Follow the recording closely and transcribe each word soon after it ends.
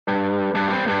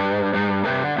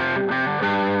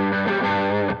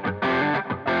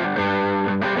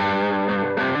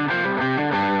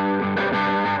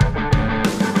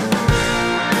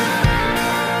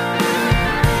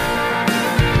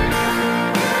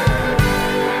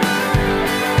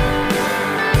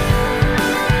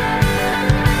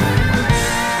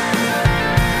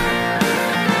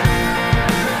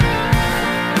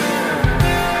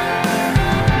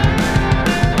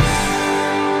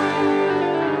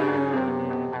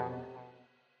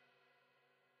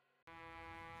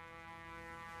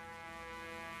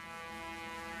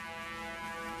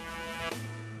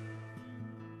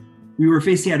we were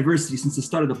facing adversity since the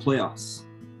start of the playoffs.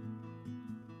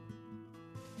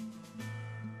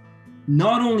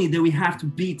 Not only did we have to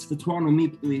beat the Toronto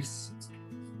Maple Leafs,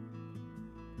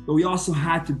 but we also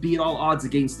had to beat all odds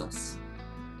against us.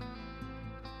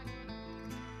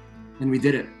 And we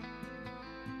did it.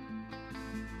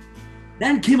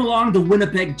 Then came along the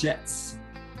Winnipeg Jets.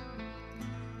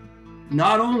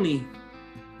 Not only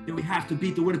did we have to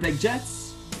beat the Winnipeg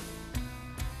Jets,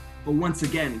 but once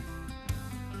again,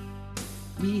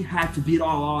 we had to beat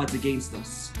all odds against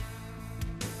us.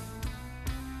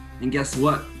 And guess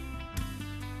what?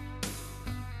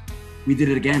 We did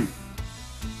it again.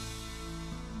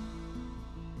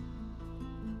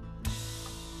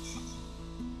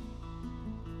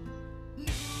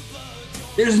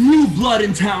 There's new blood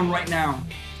in town right now.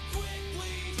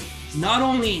 Not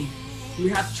only do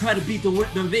we have to try to beat the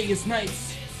Vegas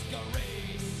Knights,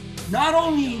 not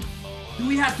only do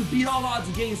we have to beat all odds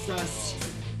against us,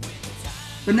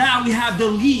 but now we have the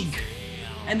league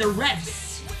and the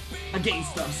refs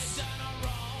against us.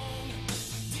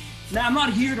 Now, I'm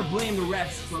not here to blame the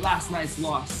refs for last night's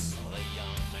loss.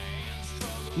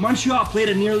 Montreal played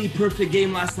a nearly perfect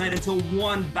game last night until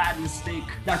one bad mistake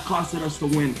that costed us the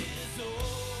win.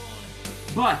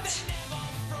 But,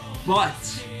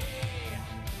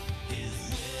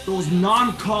 those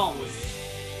non-calls,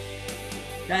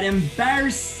 that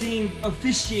embarrassing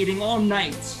officiating all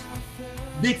night,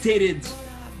 dictated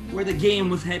where the game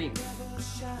was heading.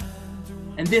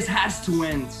 And this has to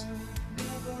end.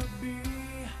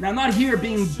 Now, I'm not here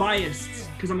being biased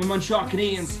because I'm a Montreal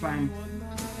Canadiens fan,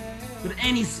 but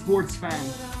any sports fan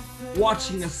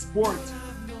watching a sport,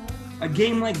 a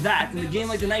game like that, and a game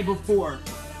like the night before,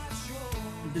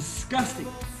 it's disgusting.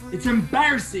 It's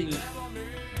embarrassing.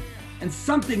 And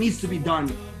something needs to be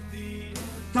done.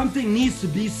 Something needs to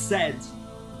be said.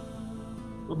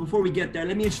 But before we get there,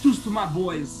 let me introduce to my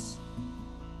boys.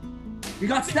 We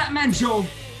got Statman Joe.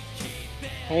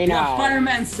 Hey we now. got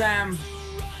Fireman Sam.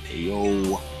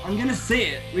 Yo. I'm gonna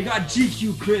say it. We got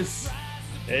GQ Chris.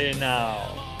 Hey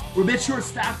now. We're a bit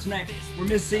short-staffed tonight. We're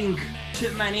missing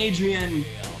Chipman Adrian,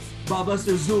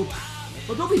 Ballbuster Zook,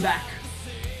 but they'll be back.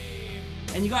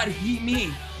 And you got Heat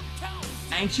Me,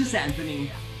 Anxious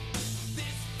Anthony.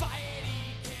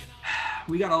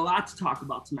 We got a lot to talk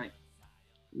about tonight.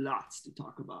 Lots to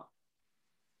talk about.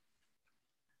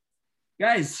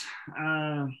 Guys,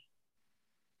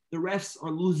 the refs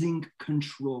are losing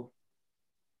control.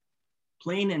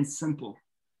 Plain and simple.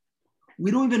 We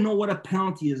don't even know what a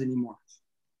penalty is anymore.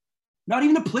 Not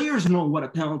even the players know what a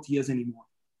penalty is anymore.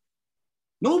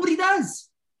 Nobody does.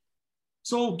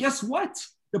 So guess what?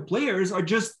 The players are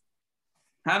just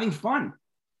having fun.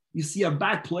 You see a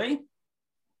bad play,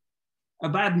 a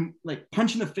bad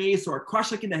punch in the face or a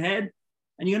crush in the head,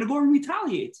 and you're gonna go and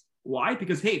retaliate. Why?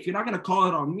 Because hey, if you're not gonna call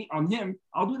it on him,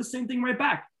 I'll do the same thing right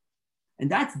back. And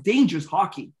that's dangerous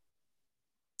hockey.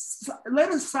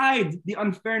 Let aside the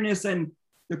unfairness and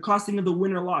the costing of the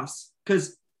win or loss,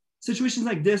 because situations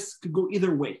like this could go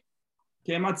either way.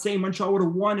 Okay, I'm not saying Montreal would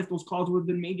have won if those calls would have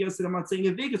been made yesterday. I'm not saying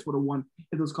if Vegas would have won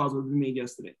if those calls would have been made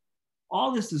yesterday.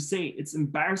 All this to say, it's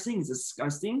embarrassing, it's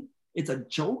disgusting, it's a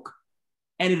joke,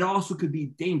 and it also could be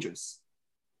dangerous.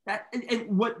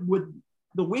 And what would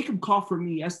the wake-up call for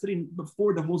me yesterday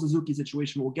before the whole Suzuki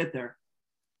situation, we'll get there,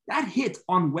 that hit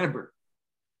on Weber.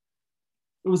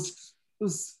 It was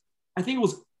I think it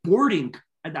was boarding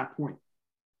at that point,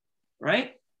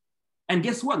 right? And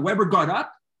guess what? Weber got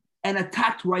up and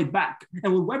attacked right back.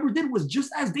 And what Weber did was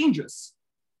just as dangerous.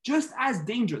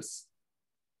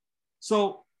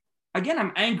 So again,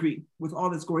 I'm angry with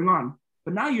all that's going on,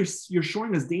 but now you're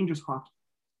showing us dangerous hockey.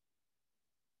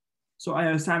 So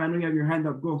Sam, I know you have your hand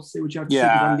up. Go say what you have to say.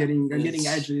 I'm getting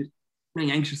agitated,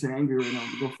 getting anxious and angry right now.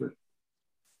 Go for it.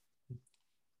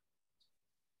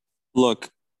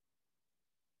 Look,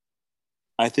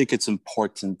 I think it's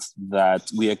important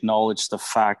that we acknowledge the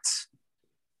fact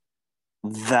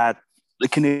that the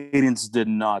Canadiens did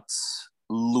not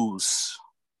lose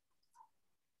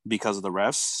because of the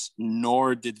refs,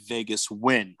 nor did Vegas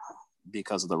win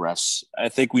because of the refs. I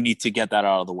think we need to get that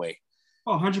out of the way.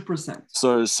 Oh, 100%.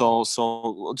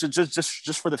 So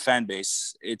just for the fan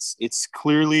base, it's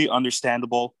clearly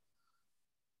understandable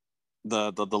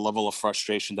the level of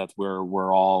frustration that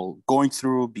we're all going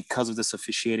through because of this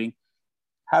officiating.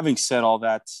 Having said all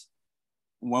that,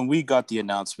 when we got the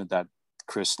announcement that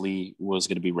Chris Lee was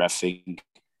going to be reffing,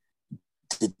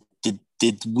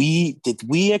 did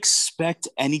we expect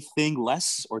anything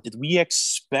less, or did we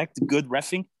expect good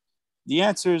reffing? The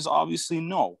answer is obviously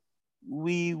no.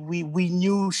 We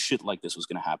knew shit like this was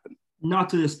going to happen. Not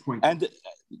to this point. And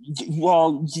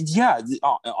well, yeah,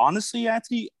 honestly,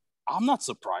 Anthony, I'm not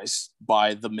surprised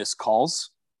by the missed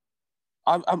calls.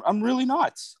 I'm really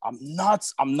not.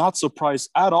 I'm not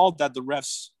surprised at all that the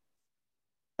refs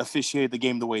officiated the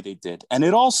game the way they did. And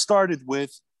it all started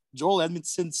with Joel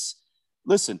Edmondson's.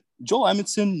 Listen, Joel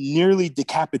Edmondson nearly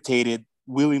decapitated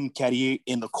William Carrier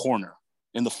in the corner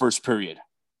in the first period.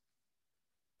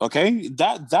 Okay,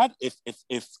 that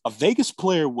if a Vegas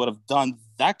player would have done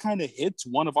that kind of hit to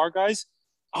one of our guys,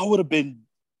 I would have been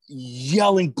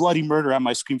yelling bloody murder at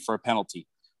my screen for a penalty.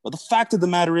 But the fact of the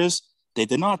matter is, they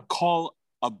did not call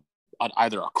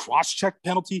either a cross-check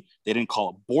penalty. They didn't call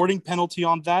a boarding penalty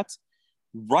on that.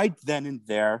 Right then and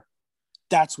there,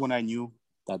 that's when I knew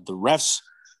that the refs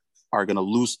are going to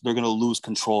lose. They're going to lose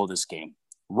control of this game.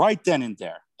 Right then and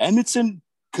there. Edmondson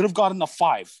could have gotten a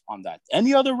 5 on that.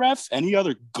 Any other ref, any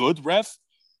other good ref,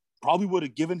 probably would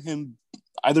have given him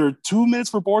either 2 minutes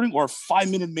for boarding or a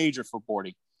 5-minute major for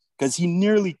boarding because he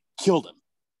nearly killed him.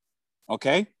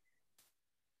 Okay?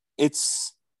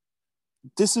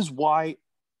 This is why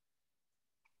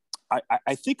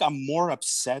I think I'm more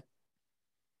upset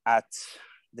at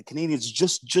the Canadians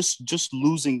just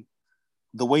losing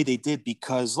the way they did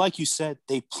because, like you said,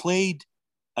 they played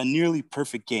a nearly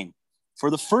perfect game. For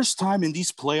the first time in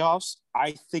these playoffs,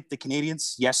 I think the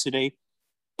Canadians yesterday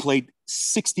played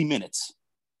 60 minutes.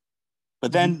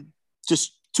 But then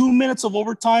just 2 minutes of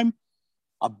overtime,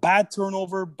 a bad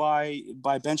turnover by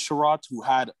Ben Sherratt, who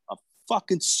had a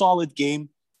fucking solid game.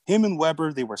 Him and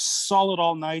Weber, they were solid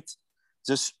all night.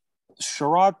 Just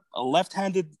Sherratt, a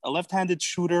left-handed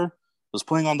shooter, was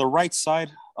playing on the right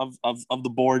side of the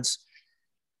boards.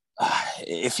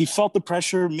 If he felt the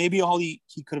pressure, maybe all he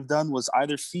could have done was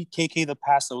either feed KK the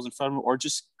pass that was in front of him or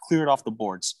just clear it off the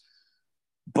boards.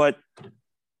 But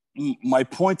my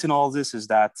point in all this is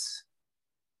that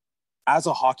as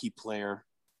a hockey player,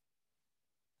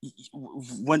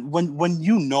 when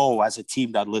you know as a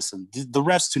team that, listen, the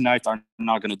refs tonight are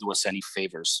not going to do us any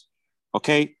favors,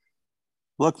 okay?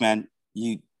 Look, man,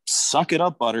 you suck it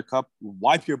up, Buttercup,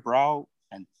 wipe your brow,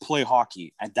 and play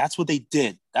hockey. And that's what they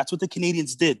did. That's what the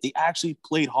Canadians did. They actually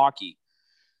played hockey.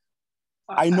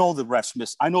 I know the refs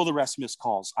missed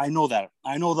calls. I know that.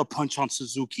 I know the punch on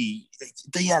Suzuki.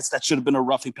 Yes, that should have been a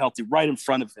roughing penalty right in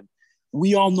front of him.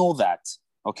 We all know that.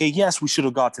 Okay, yes, we should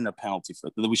have gotten a penalty for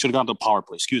it. We should have gotten a power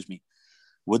play, excuse me.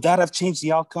 Would that have changed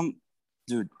the outcome?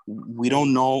 Dude, we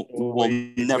don't know. We'll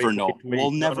never know.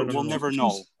 We'll never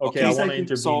know. Okay, I want to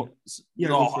intervene. So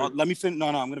let me finish. No,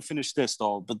 I'm going to finish this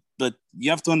though. But you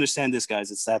have to understand this,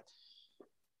 guys. It's that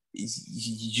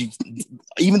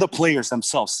even the players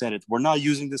themselves said it. We're not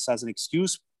using this as an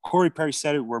excuse. Corey Perry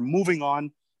said it. We're moving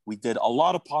on. We did a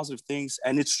lot of positive things,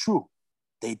 and it's true.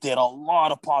 They did a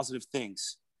lot of positive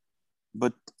things.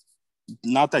 But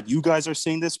not that you guys are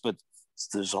saying this, but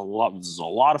there's a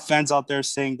lot of fans out there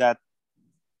saying that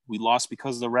we lost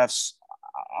because of the refs.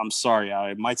 I'm sorry.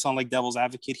 I might sound like devil's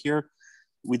advocate here.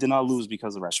 We did not lose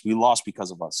because of the refs. We lost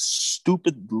because of a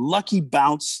stupid, lucky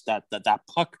bounce that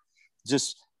puck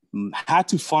just had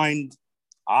to find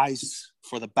eyes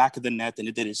for the back of the net, and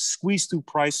it did. It squeezed through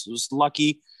Price. It was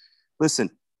lucky. Listen,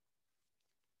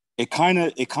 it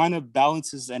kind of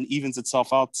balances and evens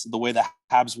itself out the way the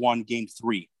Habs won Game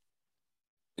 3.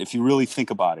 If you really think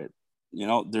about it, you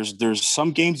know, there's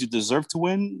some games you deserve to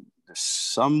win. There's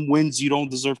some wins you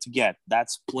don't deserve to get.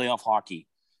 That's playoff hockey.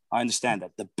 I understand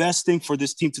that. The best thing for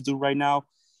this team to do right now,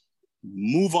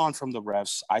 move on from the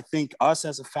refs. I think us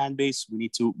as a fan base, we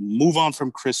need to move on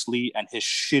from Chris Lee and his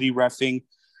shitty reffing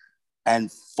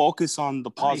and focus on the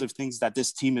positive things that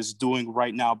this team is doing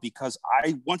right now, because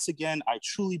I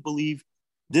truly believe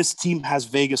this team has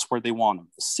Vegas where they want them.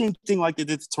 The same thing like they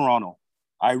did to Toronto.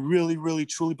 I really, really,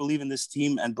 truly believe in this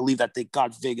team and believe that they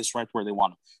got Vegas right where they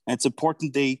want them. And it's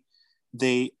important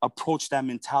they approach that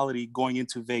mentality going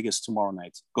into Vegas tomorrow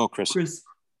night. Go, Chris.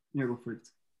 Yeah, go for it.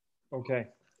 Okay,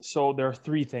 so there are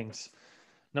 3 things.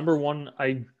 Number one,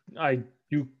 I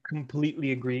do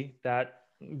completely agree that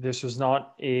this was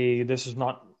not the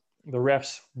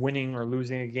refs winning or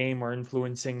losing a game or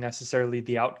influencing necessarily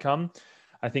the outcome.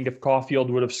 I think if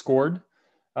Caulfield would have scored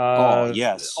on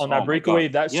that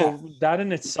breakaway, so that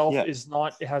in itself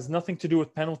it has nothing to do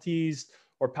with penalties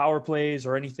or power plays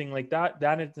or anything like that.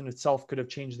 That in itself could have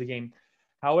changed the game.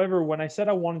 However, when I said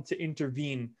I wanted to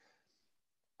intervene,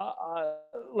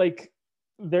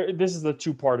 this is the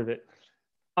 2 part of it.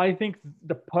 I think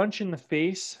the punch in the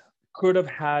face could have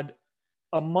had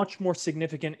a much more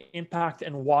significant impact.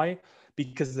 And why?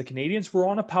 Because the Canadians were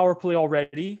on a power play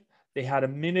already. They had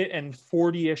 1 minute and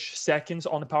 40-ish seconds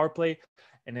on the power play.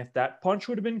 And if that punch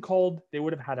would have been called, they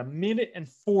would have had 1 minute and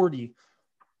 40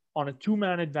 on a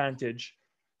 2-man advantage.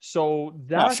 So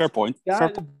fair point.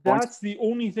 That's the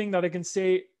only thing that I can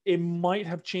say. It might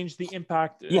have changed the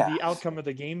impact, the outcome of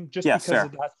the game, just because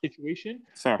of that situation.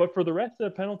 Fair. But for the rest of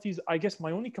the penalties, I guess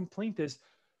my only complaint is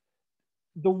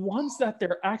the ones that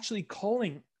they're actually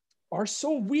calling are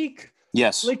so weak.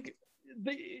 Yes. Like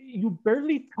you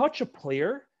barely touch a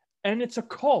player and it's a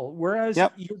call, whereas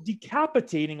you're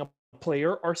decapitating a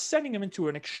player or sending him into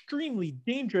an extremely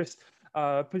dangerous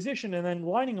position and then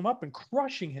lining him up and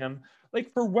crushing him.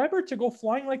 Like for Weber to go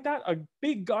flying like that, a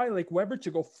big guy like Weber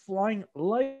to go flying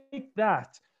like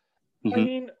that. I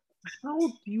mean, how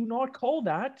do you not call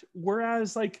that?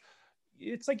 Whereas like,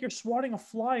 it's like you're swatting a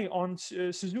fly on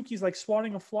Suzuki's like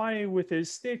swatting a fly with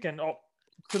his stick and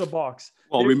to the box.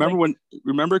 Well,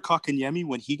 remember Kotkaniemi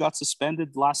when he got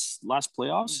suspended last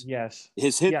playoffs? Yes.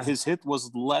 His hit was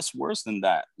less worse than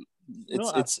that.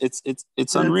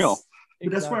 It's unreal.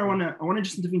 But that's why I want to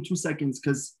just intervene 2 seconds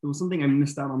because it was something I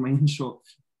missed out on my intro.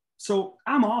 So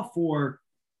I'm all for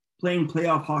playing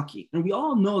playoff hockey, and we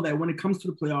all know that when it comes to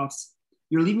the playoffs,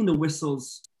 you're leaving the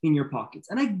whistles in your pockets,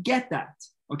 and I get that.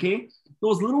 Okay,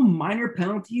 those little minor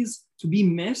penalties to be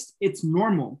missed, it's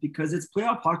normal because it's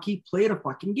playoff hockey. Play the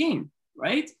fucking game,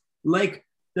 right? Like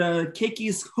the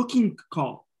Keki's hooking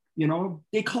call.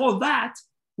 They call that,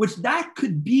 which that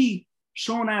could be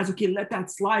shown as, okay, let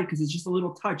that slide because it's just a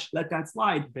little touch, let that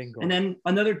slide. Bingo. And then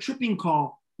another tripping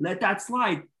call, let that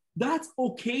slide. That's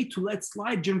okay to let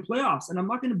slide during playoffs. And I'm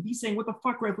not going to be saying, what the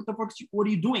fuck, ref? What are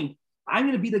you doing? I'm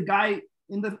going to be the guy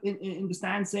in the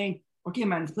stand saying, okay,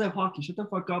 man, it's playoff hockey. Shut the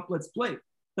fuck up. Let's play.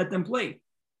 Let them play.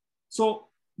 So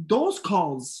those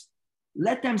calls,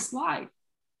 let them slide.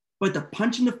 But the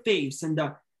punch in the face and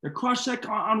the cross check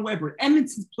on Weber,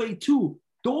 Edmonton's play too.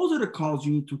 Those are the calls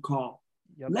you need to call.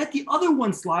 Yep. Let the other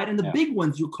ones slide and the big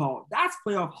ones you call. That's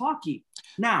playoff hockey.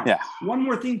 Now, one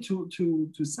more thing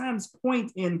to Sam's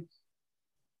point in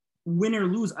win or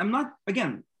lose. I'm not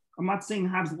saying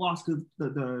Habs lost because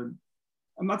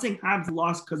I'm not saying Habs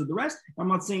lost because of the rest. I'm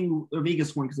not saying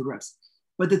Vegas won because of the rest.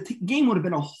 But the game would have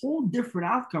been a whole different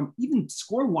outcome, even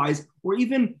score-wise, or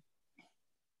even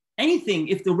anything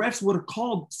if the refs would have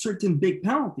called certain big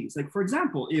penalties. Like, for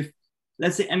example, if,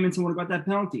 let's say, Edmonton would have got that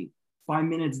penalty, 5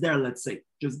 minutes there, let's say,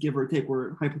 just give or take,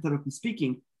 we're hypothetically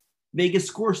speaking, Vegas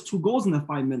scores 2 goals in the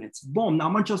 5 minutes. Boom, now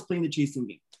Montreal's playing the chasing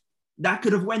game. That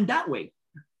could have went that way.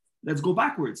 Let's go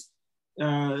backwards.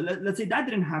 Let's say that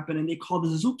didn't happen and they called the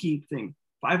Suzuki thing.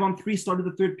 5-on-3 started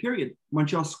the third period.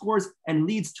 Montreal scores and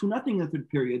leads 2-0 in the third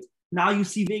period. Now you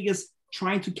see Vegas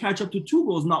trying to catch up to 2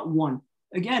 goals, not 1.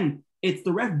 Again, it's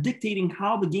the ref dictating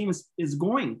how the game is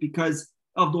going because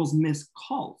of those missed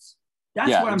calls.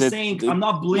 That's what I'm saying. I'm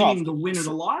not blaming the win or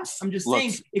the loss. I'm just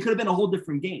saying it could have been a whole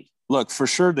different game. Look, for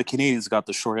sure, the Canadians got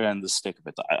the short end of the stick of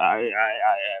it. I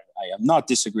am not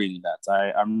disagreeing with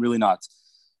that. I'm really not.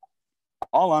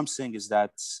 All I'm saying is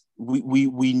that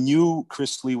we knew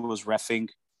Chris Lee was reffing,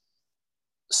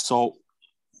 so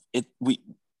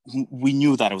we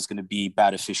knew that it was going to be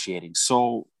bad officiating.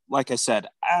 So, like I said,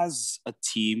 as a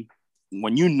team,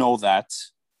 when you know that,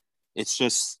 it's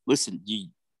just listen.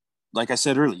 Like I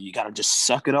said earlier, you got to just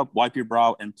suck it up, wipe your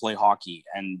brow, and play hockey.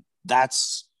 And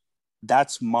that's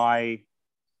the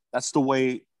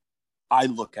way I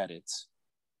look at it.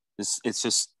 It's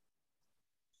just,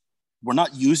 we're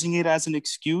not using it as an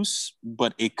excuse,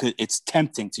 but it's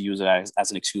tempting to use it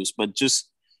as an excuse. But just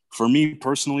for me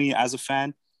personally, as a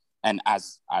fan, and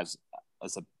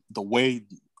the way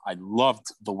I loved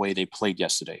the way they played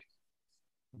yesterday.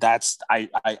 I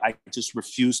just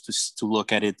refuse to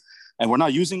look at it. And we're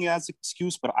not using it as an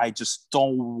excuse, but I just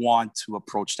don't want to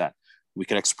approach that. We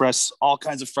can express all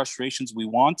kinds of frustrations we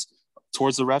want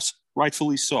towards the refs,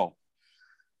 rightfully so.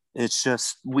 It's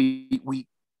just we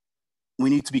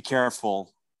need to be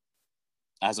careful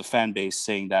as a fan base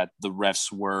saying that the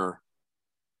refs were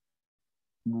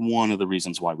one of the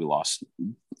reasons why we lost.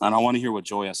 And I want to hear what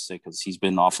Joey has to say because he's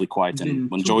been awfully quiet. And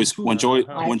when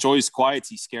Joey's quiet,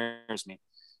 he scares me.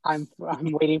 I'm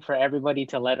waiting for everybody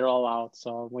to let it all out.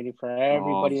 So I'm waiting for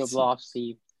everybody to blow off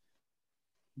Steve.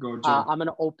 Go, Joe. I'm going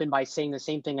to open by saying the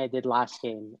same thing I did last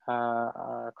game.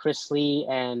 Chris Lee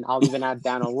and I'll even add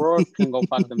Dan O'Rourke can go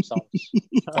fuck themselves.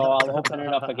 So I'll open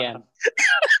it up again.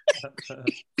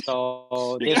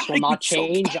 So this will not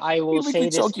change. I will say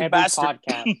this every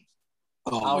podcast.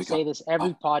 I'll say this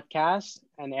every podcast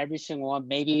and every single one.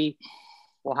 Maybe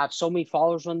we'll have so many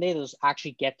followers one day, they'll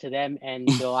actually get to them and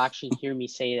they'll actually hear me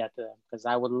say that to them because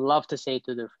I would love to say it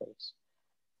to their face.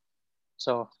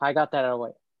 So I got that out of the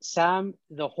way. Sam,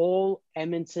 the whole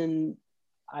Edmonton,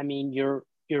 I mean, your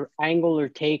angle or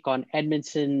take on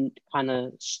Edmonton kind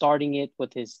of starting it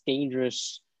with his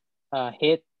dangerous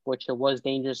hit, which it was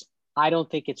dangerous I don't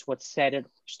think it's what said it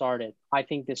started. I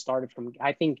think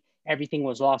everything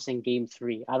was lost in game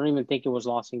 3. I don't even think it was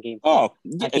lost in game 3. Oh,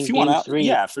 yeah, if you want to,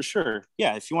 yeah, for sure.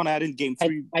 Yeah, if you want to add in game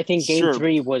 3. I think game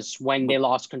 3 was when they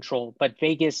lost control. But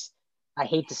Vegas, I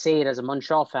hate to say it as a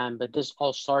Montreal fan, but this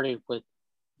all started with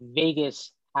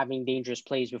Vegas having dangerous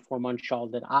plays before Montreal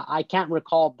did. I can't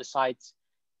recall, besides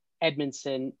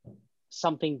Edmondson,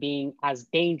 something being as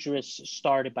dangerous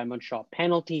started by Montreal.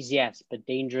 Penalties, yes, but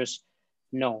dangerous,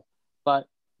 no. But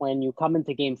when you come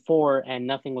into game 4 and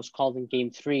nothing was called in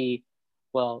game 3,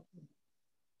 well,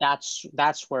 that's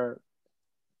where,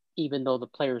 even though the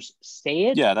players say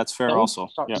it, yeah, that's fair. Also,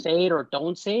 say it or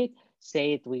don't say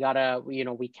it. We gotta,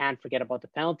 we can't forget about the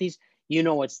penalties.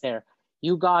 It's there.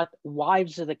 You got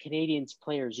wives of the Canadiens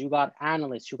players. You got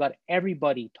analysts. You got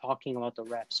everybody talking about the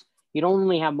refs. You don't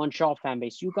only have Montreal fan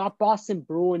base. You got Boston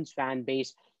Bruins fan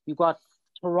base. You got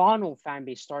Toronto fan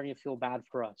base starting to feel bad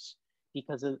for us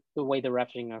because of the way the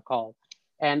refing are called.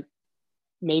 And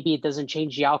maybe it doesn't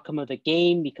change the outcome of the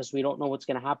game because we don't know what's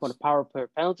going to happen with a power play or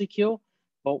penalty kill.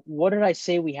 But what did I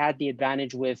say we had the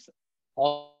advantage with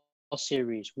all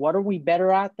series? What are we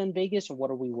better at than Vegas, or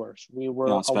what are we worse? We were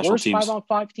a worse teams.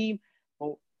 5-on-5 team,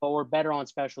 but we're better on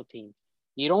special teams.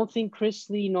 You don't think Chris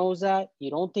Lee knows that?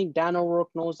 You don't think Dan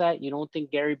O'Rourke knows that? You don't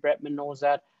think Gary Bettman knows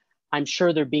that? I'm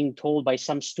sure they're being told by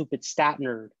some stupid stat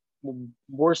nerd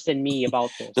worse than me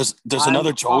about this. There's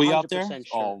another Joey out there? Sure.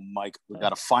 Oh, Mike, we got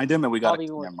to find him, and we got to...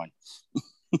 Never mind.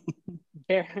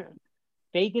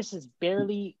 Vegas is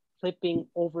barely clipping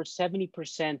over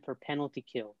 70% for penalty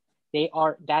kill.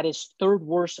 That is third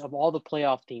worst of all the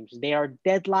playoff teams. They are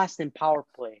dead last in power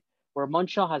play, where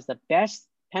Montreal has the best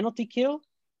penalty kill,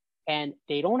 and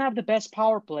they don't have the best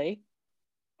power play,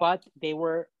 but they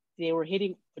were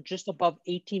hitting just above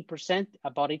 18%,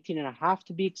 about 18.5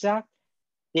 to be exact.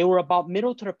 They were about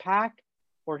middle to the pack,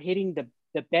 or hitting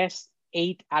the best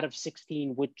 8 out of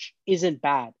 16, which isn't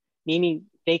bad, meaning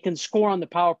they can score on the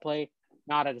power play,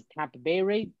 not at a Tampa Bay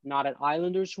rate, not at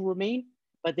Islanders who remain,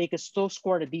 but they could still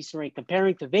score at a decent rate,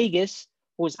 comparing to Vegas,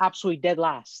 who is absolutely dead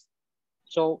last.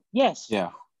 So, yes,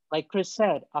 yeah, like Chris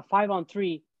said, a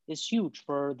 5-on-3 is huge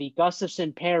for the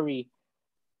Gustafson, Perry,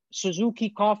 Suzuki,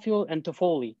 Caulfield, and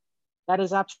Toffoli. That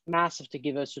is absolutely massive to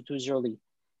give us a 2-0 lead.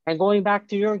 And going back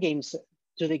to your games,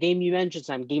 to the game you mentioned,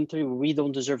 Sam, game 3, we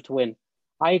don't deserve to win.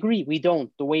 I agree, we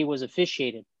don't, the way it was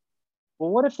officiated. But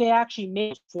what if they actually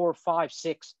made 4, 5,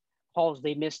 6 calls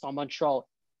they missed on Montreal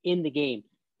in the game?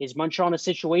 Is Montreal in a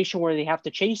situation where they have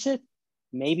to chase it?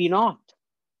 Maybe not.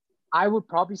 I would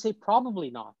probably say probably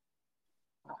not.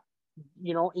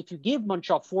 If you give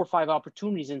Montreal 4 or 5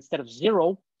 opportunities instead of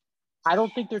 0, I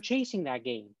don't think they're chasing that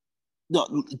game.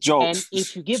 No, Joe. And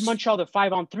if you give Montreal the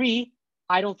 5-on-3,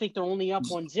 I don't think they're only up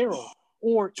 1-0.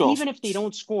 Or Joe, even if they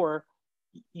don't score,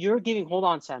 you're giving 4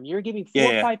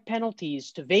 or 5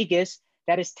 penalties to Vegas.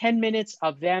 That is 10 minutes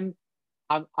of them.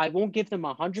 I won't give them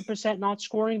 100% not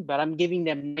scoring, but I'm giving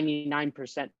them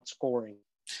 99% scoring.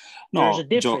 No, there's a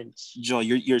difference. Joe,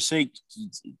 you're saying,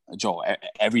 Joe,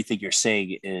 everything you're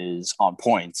saying is on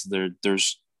point.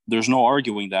 There's no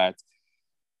arguing that.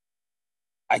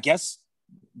 I guess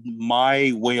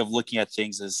my way of looking at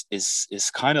things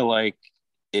is kind of like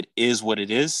it is what it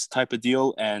is type of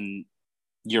deal. And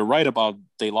you're right about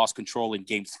they lost control in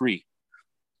game 3.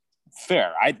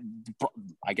 Fair.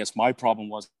 I guess my problem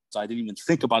was I didn't even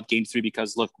think about game 3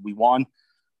 because, look, we won.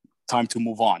 Time to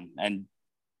move on. And,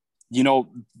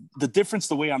 the difference,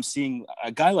 the way I'm seeing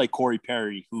a guy like Corey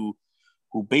Perry, who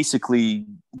basically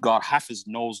got half his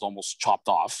nose almost chopped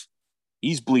off.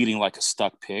 He's bleeding like a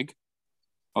stuck pig.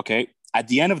 Okay. At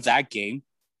the end of that game,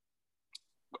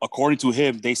 according to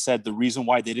him, they said the reason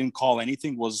why they didn't call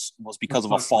anything was because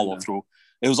of a follow-through.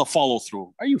 It was a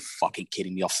follow-through. Are you fucking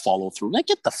kidding me? A follow-through? Like,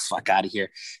 get the fuck out of here.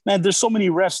 Man, there's so many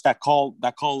refs that call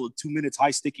 2 minutes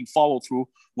high-sticking follow-through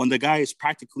when the guy is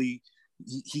practically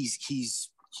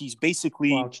he's basically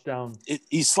slouched down.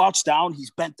 He's slouched down.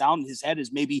 He's bent down. His head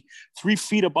is maybe 3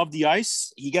 feet above the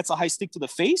ice. He gets a high stick to the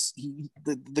face.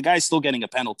 The guy's still getting a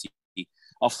penalty,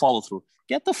 a follow-through.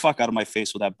 Get the fuck out of my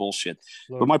face with that bullshit.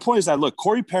 Lord. But my point is that, look,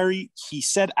 Corey Perry, he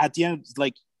said at the end,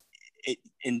 like,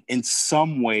 in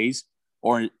some ways,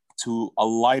 or to a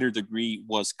lighter degree,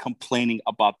 was complaining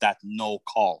about that no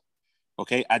call,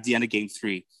 okay, at the end of game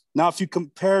 3. Now, if you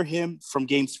compare him from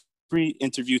game 3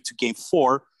 interview to game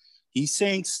 4, he's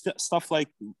saying stuff like,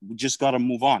 we just got to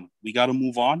move on. We got to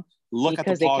move on. Look at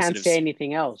the positives. Because they can't say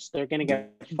anything else. They're going to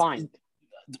get fined.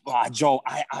 Joe,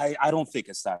 I don't think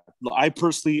it's that. I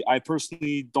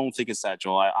personally don't think it's that,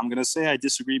 Joe. I'm going to say I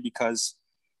disagree because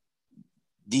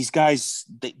these guys,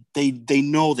 they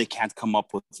know they can't come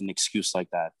up with an excuse like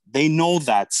that. They know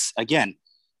that's, again,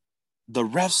 the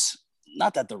refs,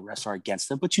 not that the refs are against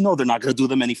them, but you know they're not going to do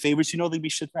them any favors. You know they'd be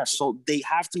shit refs. So they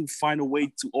have to find a way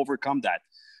to overcome that.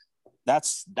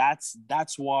 That's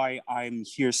why I'm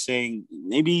here saying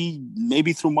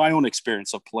maybe through my own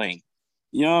experience of playing.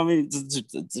 You know what I mean?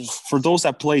 For those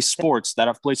that play sports, that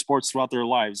have played sports throughout their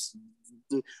lives,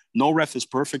 no ref is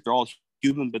perfect. They're all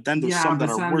human, but then there's some that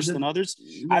are worse than others.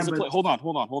 As a player, hold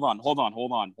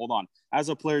on. As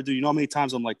a player, do you know how many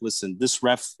times I'm like, listen, this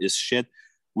ref is shit.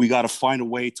 We got to find a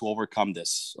way to overcome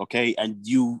this, okay? And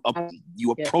you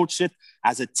approach it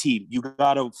as a team. You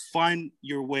got to find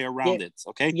your way around it,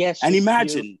 okay? Yes. And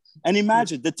imagine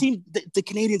the team, the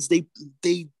Canadians, they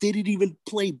didn't even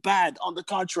play bad. On the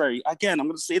contrary, again, I'm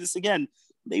going to say this again.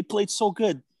 They played so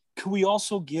good. Can we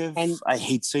also give, I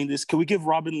hate saying this, can we give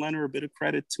Robin Lehner a bit of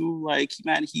credit too? Like,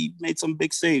 man, he made some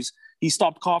big saves. He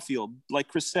stopped Caulfield, like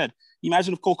Chris said.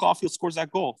 Imagine if Cole Caulfield scores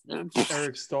that goal.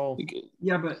 Eric Stahl.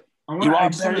 Yeah, but you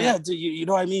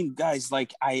know what I mean, guys.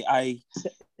 Like I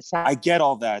get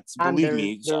all that.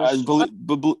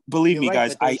 Believe me,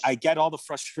 guys. I get all the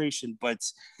frustration, but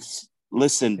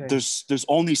listen, there's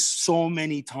only so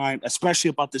many times, especially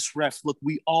about this ref. Look,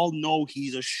 we all know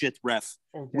he's a shit ref.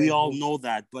 Okay. We all know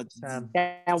that, but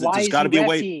there's got to be a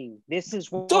way. This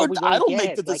is what I don't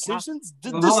make the decisions.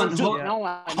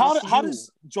 How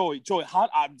does Joey?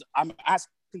 I'm asking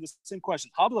the same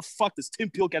question. How the fuck does Tim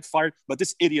Peel get fired, but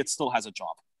this idiot still has a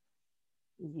job?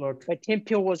 Look, but Tim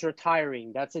Peel was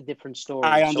retiring. That's a different story.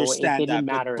 I understand so it didn't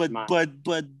matter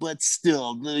but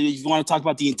still, you want to talk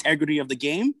about the integrity of the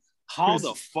game? How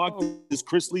the fuck does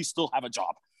Chris Lee still have a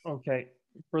job? Okay,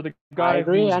 for the guy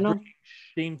who's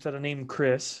ashamed to the name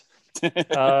Chris,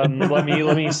 let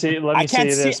me say this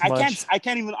much. I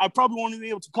can't even. I probably won't even be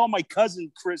able to call my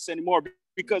cousin Chris anymore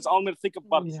because all I'm going to think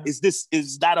about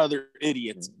is that other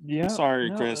idiot. Yeah. Sorry,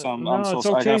 Chris. I'm so it's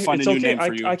sorry. Okay. I gotta find a new name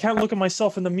for you. I can't look at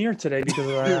myself in the mirror today because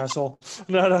of that asshole.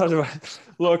 No.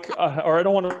 Look, or I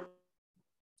don't want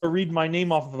to read my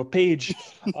name off of a page.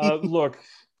 Look,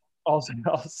 I'll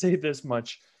say this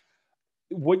much.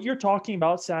 What you're talking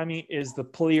about, Sammy, is the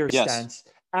player stance.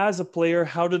 As a player,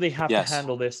 how do they have to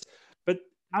handle this? But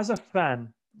as a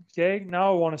fan, okay,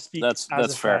 now I want to speak. That's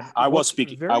fair. Fan. I was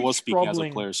speaking as a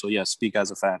player, so yes, speak as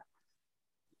a fan.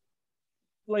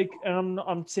 Like, and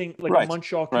I'm saying, like a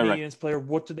Montreal Canadiens player,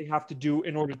 what do they have to do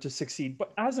in order to succeed?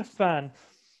 But as a fan,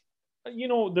 you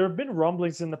know, there have been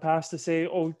rumblings in the past to say,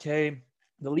 okay,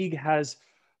 the league has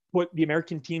put the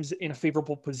American teams in a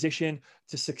favorable position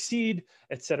to succeed,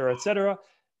 et cetera, et cetera.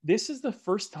 This is the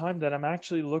first time that I'm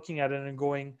actually looking at it and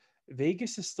going,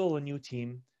 Vegas is still a new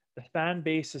team. The fan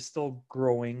base is still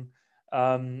growing.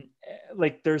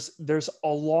 Like there's a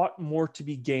lot more to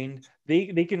be gained.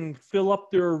 They can fill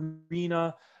up their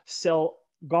arena, sell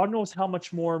God knows how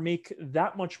much more, make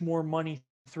that much more money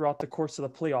throughout the course of the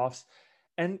playoffs.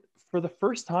 And for the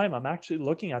first time, I'm actually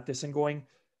looking at this and going,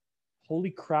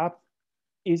 holy crap,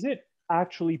 is it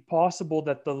actually possible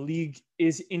that the league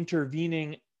is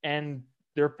intervening and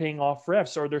they're paying off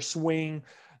refs, or they're swaying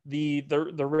the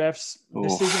refs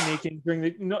decision making during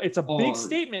the it's a big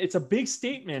statement. It's a big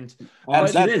statement. I'll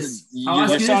ask you this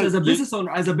as a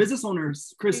business owner,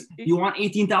 Chris, you want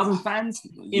 18,000 fans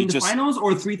in the finals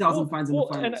or 3,000 fans in the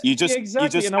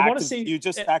finals? You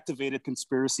just activated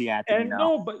conspiracy acting.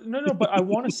 But I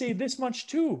want to say this much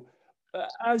too.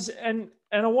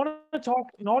 And I want to talk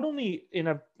not only in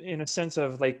a sense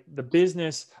of like the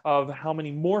business of how many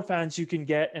more fans you can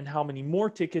get and how many more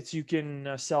tickets you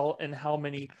can sell and how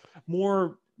many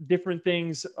more different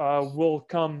things will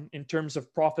come in terms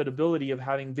of profitability of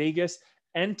having Vegas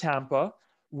and Tampa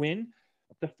win.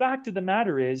 The fact of the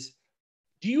matter is,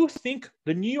 do you think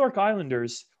the New York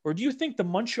Islanders or do you think the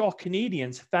Montreal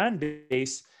Canadiens fan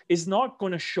base is not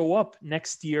going to show up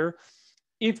next year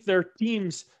if their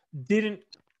teams didn't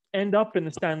end up in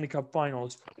the Stanley Cup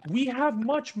Finals? We have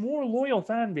much more loyal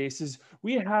fan bases.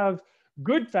 We have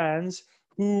good fans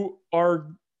who are,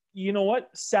 you know what,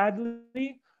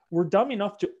 sadly, we're dumb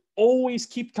enough to always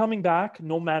keep coming back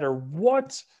no matter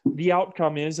what the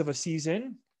outcome is of a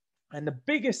season. And the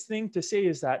biggest thing to say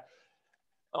is that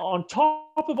on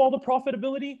top of all the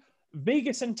profitability,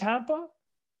 Vegas and Tampa,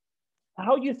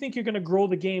 how do you think you're going to grow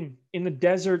the game in the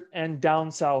desert and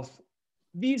down south?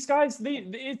 These guys,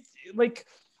 it's like,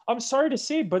 I'm sorry to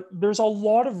say, but there's a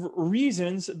lot of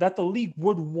reasons that the league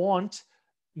would want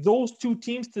those two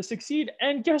teams to succeed.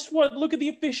 And guess what? Look at the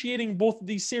officiating both of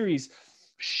these series.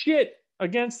 Shit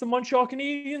against the Montreal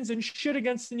Canadiens and shit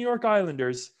against the New York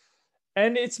Islanders.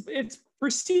 And it's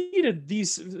preceded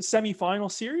these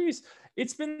semifinal series.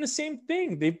 it's been the same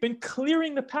thing. They've been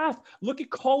clearing the path. Look at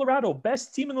Colorado,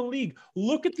 best team in the league.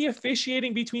 Look at the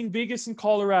officiating between Vegas and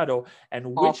Colorado.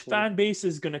 And which fan base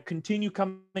is going to continue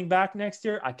coming back next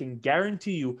year? I can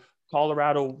guarantee you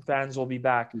Colorado fans will be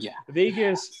back. Yeah.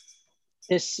 Vegas,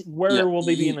 where will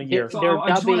they be in a year? They're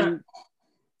dubbing...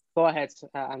 Go ahead.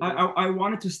 I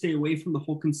wanted to stay away from the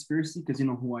whole conspiracy because you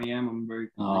know who I am. I'm very...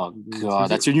 Oh, God.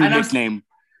 That's your new nickname.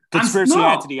 Conspiracy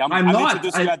Anthony. I'm not.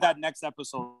 Introducing you at that next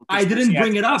episode. I didn't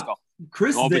bring it up.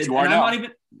 Chris did. But you are now. I'm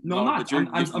not.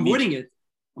 I'm avoiding it.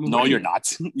 No, you're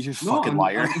not. You're a fucking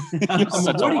liar. I'm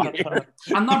avoiding it.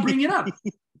 I'm not bringing it up.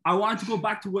 I wanted to go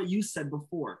back to what you said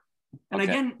before. And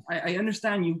again, I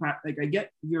understand you. I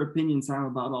get your opinion, Sam,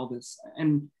 about all this.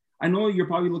 And I know you're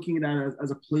probably looking at it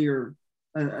as a player,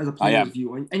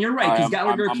 view. And you're right, because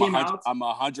Gallagher came out. I'm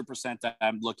 100%.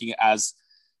 I'm looking as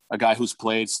a guy who's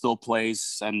played, still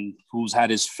plays, and who's had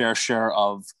his fair share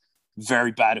of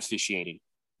very bad officiating.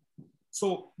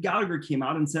 So Gallagher came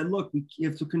out and said, look, we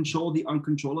have to control the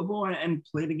uncontrollable and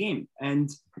play the game. And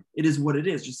it is what it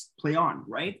is. Just play on,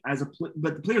 right?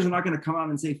 But the players are not going to come out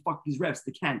and say, fuck these refs.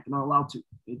 They can't. They're not allowed to.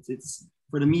 It's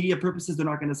for the media purposes, they're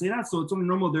not going to say that. So it's only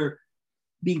normal they're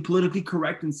being politically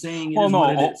correct and saying what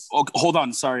it is. Hold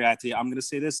on. Sorry, Ati. I'm going to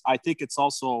say this. I think it's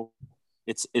also,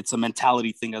 it's a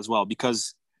mentality thing as well,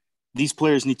 because these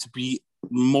players need to be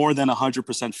more than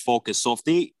 100% focused. So if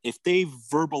they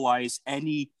verbalize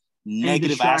any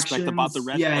negative aspect about the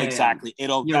ref, exactly.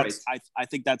 Right. I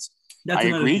think that's I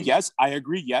agree. Thing. Yes, I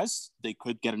agree. Yes, they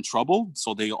could get in trouble,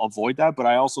 so they avoid that. But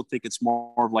I also think it's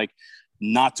more of like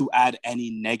not to add any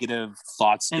negative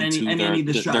thoughts into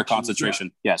their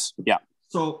concentration. Yeah. Yes. Yeah.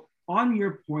 So on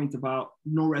your point about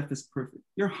no ref is perfect,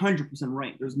 you're 100%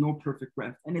 right. There's no perfect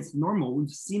ref, and it's normal. We've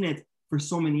seen it for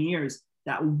so many years.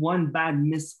 That one bad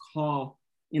missed call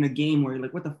in a game where you're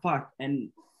like, what the fuck? And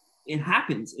it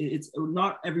happens. It's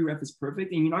not every ref is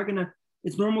perfect, and you're not gonna.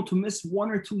 It's normal to miss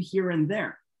one or two here and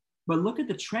there, but look at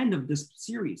the trend of this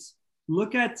series.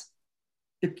 Look at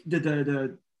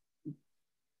the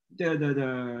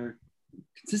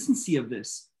consistency of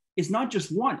this. It's not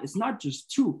just one. It's not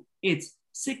just two. It's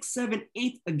 6, 7,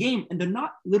 8 a game, and they're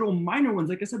not little minor ones.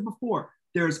 Like I said before,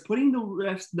 there's putting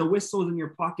the whistles in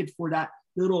your pocket for that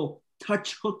little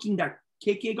touch hooking that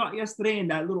KK got yesterday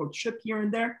and that little chip here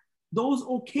and there. Those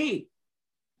okay.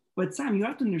 But Sam, you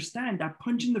have to understand that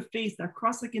punch in the face, that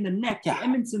cross leg in the neck, the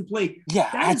Edmondson play,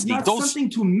 that is not something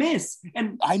to miss.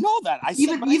 And I know that.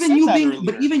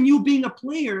 Even you being a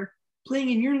player playing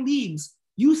in your leagues,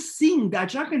 you seeing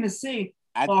that, you're not going to say,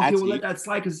 we'll let that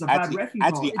slide because it's a bad referee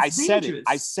call. I said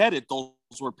it. Those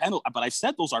were penalties, but I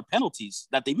said those are penalties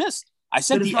that they missed. I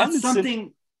said the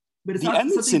Edmondson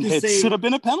hit should have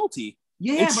been a penalty.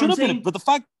 Yeah, it should have been. But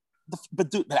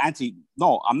Anthony,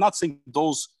 no, I'm not saying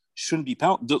those shouldn't be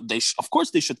penalties. Of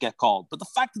course, they should get called. But the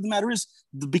fact of the matter is,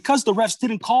 because the refs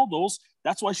didn't call those,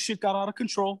 that's why shit got out of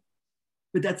control.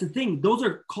 But that's the thing; those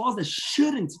are calls that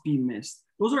shouldn't be missed.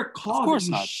 Those are calls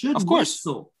that you should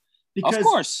whistle. Because, of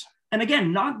course. And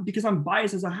again, not because I'm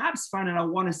biased as a Habs fan and I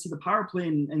want to see the power play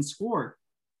and score.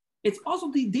 It's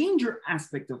also the danger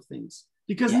aspect of things.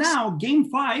 Because now, Game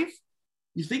 5,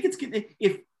 you think it's good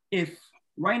if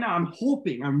right now I'm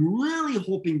really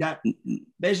hoping that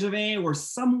Bergevin or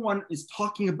someone is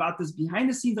talking about this behind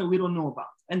the scenes that we don't know about,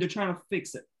 and they're trying to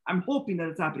fix it. I'm hoping that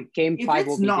it's happening. Game 5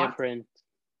 will be different.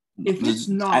 If it's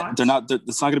not, they're not.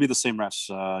 It's not going to be the same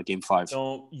refs. Game 5.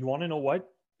 So you want to know what?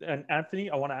 And Anthony,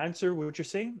 I want to answer what you're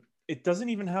saying. It doesn't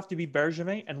even have to be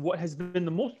Bergevin. And what has been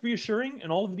the most reassuring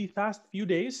in all of these past few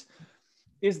days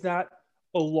is that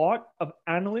a lot of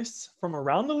analysts from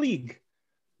around the league,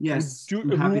 not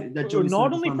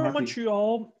only from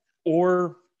Montreal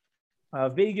or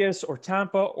Vegas or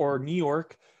Tampa or New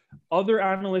York, other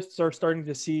analysts are starting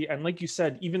to see, and like you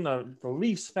said, even the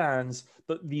Leafs fans,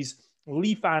 these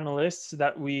Leaf analysts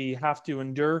that we have to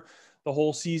endure the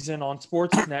whole season on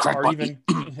Sportsnet are even.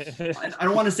 I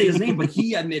don't want to say his name, but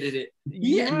he admitted it.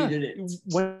 He admitted it.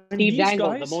 Steve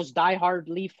Dangle, the most diehard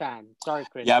Leaf fan. Sorry,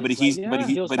 Chris. Yeah, but he's not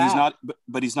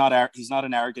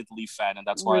an arrogant Leaf fan, and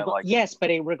that's why I like. Yes,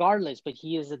 but regardless, but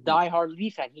he is a diehard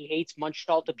Leaf fan. He hates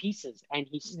Montreal to pieces, and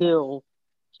he still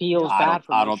feels bad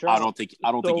for Montreal. I don't think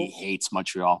he hates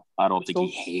Montreal. I don't think he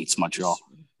hates Montreal.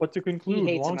 But to conclude, he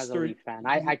hates him as a Leaf fan.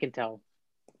 I can tell.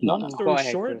 Long story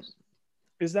short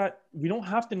is that we don't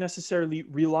have to necessarily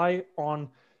rely on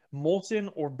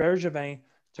Molson or Bergevin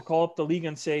to call up the league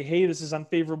and say, hey, this is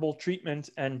unfavorable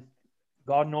treatment, and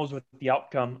God knows what the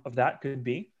outcome of that could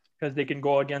be, because they can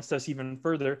go against us even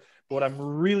further. But what I'm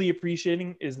really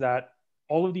appreciating is that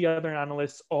all of the other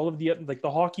analysts, all of the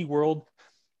hockey world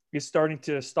is starting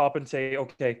to stop and say,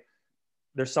 okay,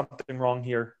 there's something wrong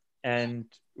here, and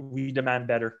we demand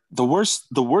better. The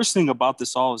worst thing about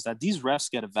this all is that these refs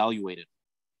get evaluated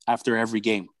after every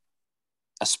game,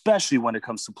 especially when it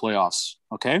comes to playoffs.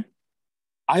 Okay,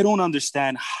 I don't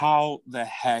understand how the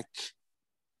heck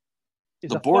is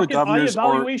the board of governors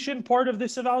evaluation part of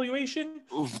this evaluation.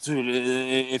 Dude,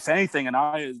 if anything, and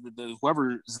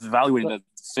whoever is evaluating that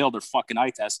failed their fucking eye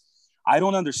test. I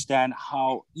don't understand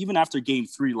how, even after game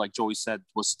 3, like Joey said,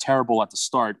 was terrible at the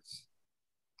start.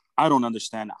 I don't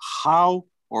understand how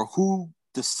or who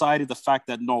decided the fact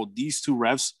that, no, these two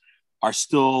refs are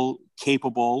still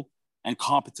capable and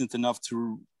competent enough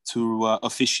to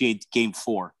officiate game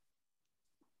 4.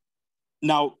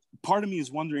 Now, part of me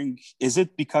is wondering, is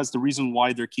it because the reason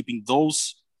why they're keeping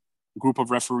those group of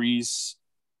referees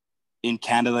in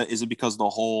Canada, is it because the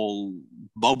whole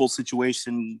bubble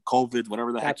situation, COVID,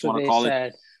 whatever the heck you want to call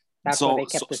it? That's why they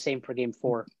kept the same for game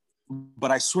 4.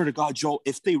 But I swear to God, Joe,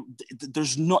 if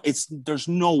there's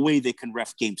no way they can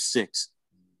ref game 6.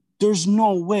 There's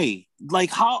no way. Like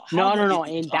how No.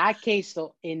 In that case,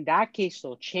 they'll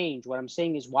change. What I'm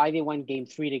saying is why they went game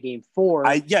 3 to game 4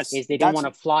 is they don't want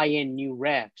to fly in new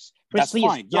refs. Chris Lee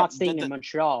is not staying in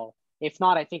Montreal. If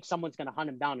not, I think someone's going to hunt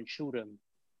him down and shoot him.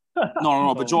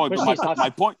 No, but Joey,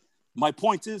 my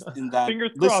point is in that,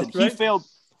 listen, he failed.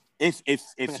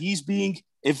 If he's being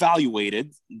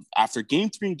evaluated after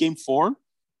game 3 and game 4,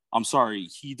 I'm sorry,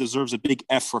 he deserves a big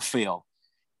F for fail.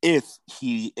 If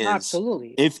he is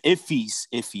absolutely, if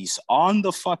he's on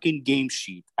the fucking game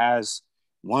sheet as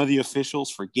one of the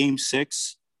officials for game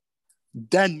 6,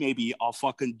 then maybe I'll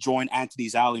fucking join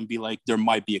Anthony's alley and be like, there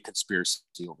might be a conspiracy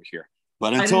over here.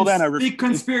 But until then, big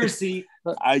conspiracy.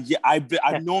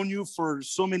 I've known you for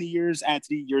so many years,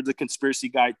 Anthony. You're the conspiracy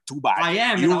guy. Too bad. I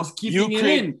am, and I was keeping it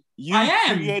in. You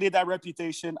created that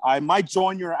reputation. I might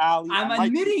join your alley. I'm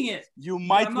admitting it. You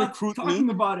might recruit me. Talking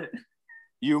about it.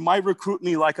 You might recruit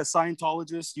me like a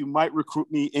Scientologist. You might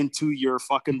recruit me into your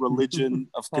fucking religion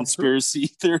of conspiracy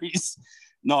theories.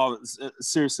 No,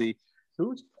 seriously.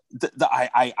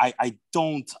 I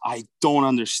don't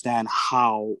understand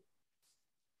how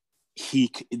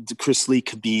Chris Lee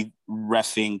could be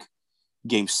reffing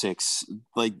game 6.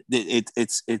 Like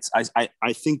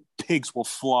I think pigs will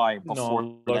fly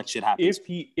before that shit happens.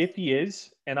 If he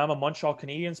is, and I'm a Montreal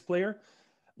Canadiens player,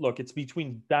 look, it's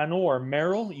between Dano or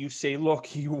Merrill. You say,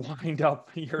 look, you wind up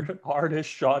your hardest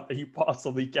shot that you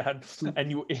possibly can,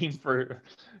 and you aim for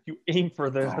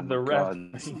the ref.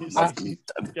 I've been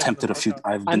tempted a few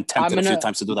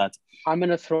times to do that. I'm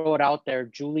gonna throw it out there.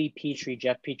 Julie Petrie,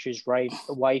 Jeff Petrie's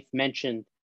wife, mentioned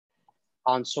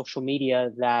on social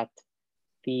media that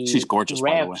she's gorgeous, refs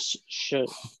by the way. Should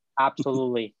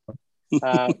absolutely.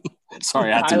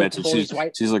 Sorry, I had to mention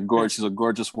she's a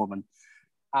gorgeous woman.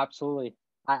 Absolutely.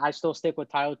 I still stick with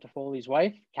Tyler Toffoli's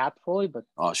wife, Kat Toffoli, but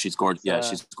she's gorgeous. Yeah,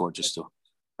 she's gorgeous too.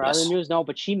 For other news, no,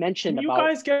 but she mentioned you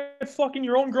guys get fucking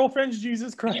your own girlfriends,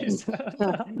 Jesus Christ.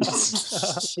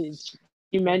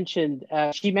 She mentioned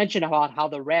about how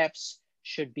the refs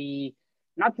should be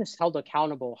not just held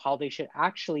accountable, how they should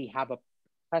actually have a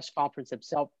press conference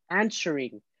themselves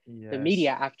answering the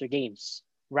media after games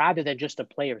rather than just the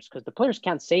players, because the players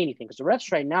can't say anything because the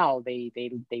refs right now they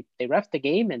ref the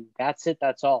game and that's it,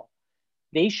 that's all.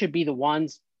 They should be the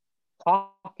ones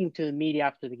talking to the media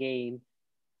after the game.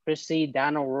 Chris Lee,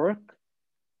 Dan O'Rourke,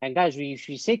 and guys, we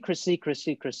say Chris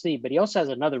Lee, but he also has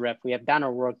another ref. We have Dan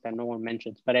O'Rourke that no one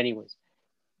mentions, but anyways,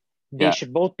 they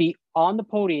should both be on the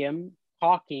podium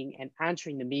talking and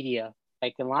answering the media,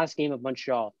 like in the last game of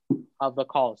Montreal, of the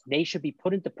calls. They should be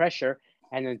put into pressure,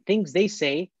 and then things they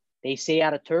say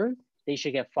out of turn, they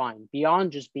should get fined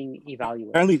beyond just being evaluated.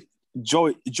 Apparently,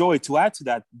 Joey, to add to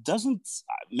that, doesn't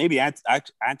maybe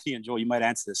Anthony and Joey, you might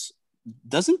answer this.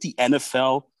 Doesn't the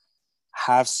NFL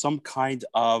have some kind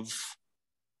of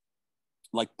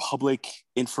like public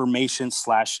information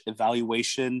 /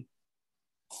 evaluation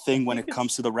thing when it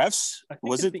comes to the refs?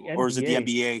 Was it, or is it the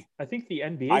NBA? I think the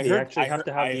NBA have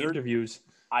to have the interviews.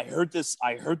 I heard this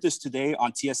today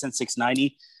on TSN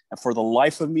 690, and for the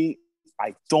life of me,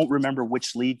 I don't remember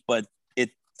which league, but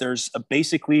there's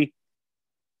basically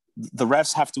the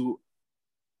refs have to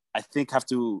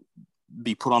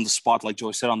be put on the spot, like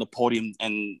Joey said, on the podium,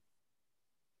 and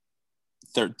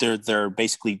they're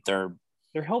basically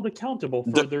held accountable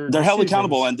for their they're held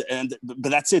accountable, but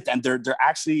that's it. And they're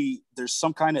actually, there's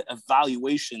some kind of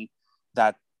evaluation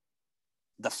that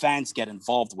the fans get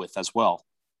involved with as well,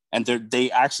 and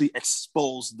they actually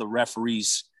expose the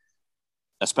referees,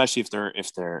 especially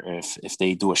if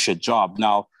they do a shit job.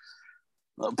 Now,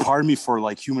 pardon me, for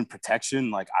like human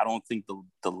protection, like I don't think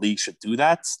the league should do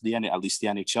that. At least the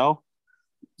NHL,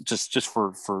 just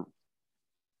for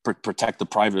protect the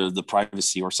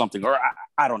privacy or something, or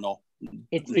I don't know.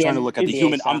 It's I'm trying to look at the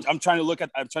human. I'm trying to look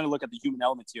at the human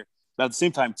element here. But at the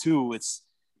same time, too, it's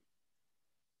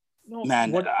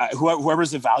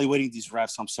whoever's evaluating these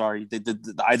refs, I'm sorry, they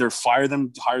either fire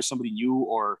them, hire somebody new,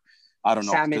 or I don't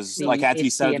know. Because like Anthony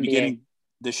said at the beginning,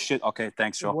 this shit. Okay,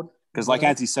 thanks, Joe. Because like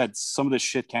Anthony said, some of this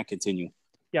shit can't continue.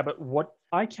 Yeah, but what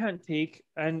I can't take,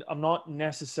 and I'm not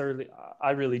necessarily,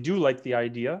 I really do like the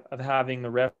idea of having the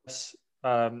refs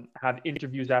have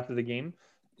interviews after the game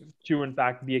to, in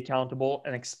fact, be accountable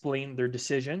and explain their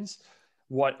decisions,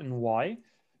 what and why.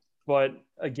 But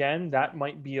again, that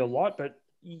might be a lot. But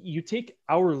you take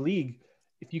our league,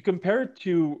 if you compare it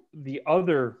to the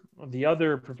other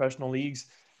professional leagues,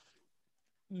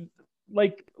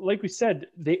 like we said,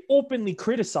 they openly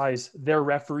criticize their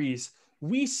referees.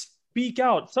 We speak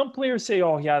out. Some players say,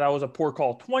 "Oh yeah, that was a poor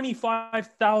call."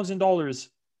 $25,000,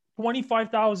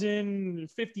 25,000,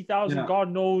 50,000. Yeah. God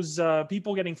knows,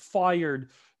 people getting fired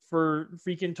for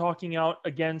freaking talking out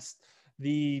against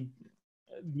these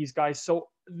guys. So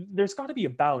there's got to be a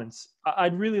balance.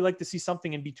 I'd really like to see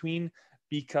something in between,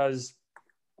 because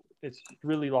it's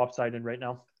really lopsided right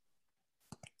now.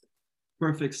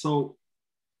 Perfect. So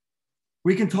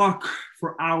we can talk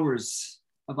for hours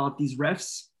about these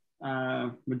refs.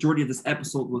 Majority of this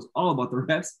episode was all about the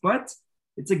refs, but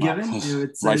it's a given.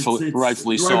 It's rightfully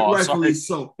so. Rightfully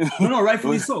so. No,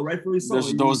 rightfully so. Rightfully so.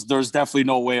 There's definitely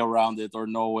no way around it, or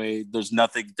no way. There's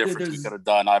nothing different we could have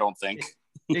done, I don't think.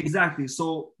 Exactly.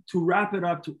 So to wrap it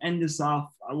up, to end this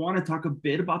off, I want to talk a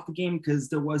bit about the game, because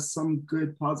there was some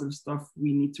good positive stuff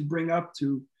we need to bring up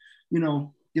to,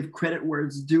 give credit where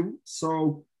it's due.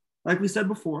 So like we said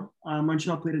before,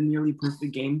 Montreal played a nearly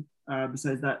perfect game.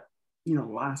 Besides that,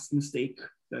 last mistake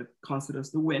that costed us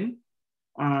the win.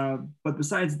 But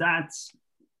besides that,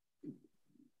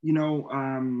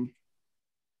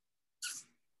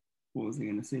 what was I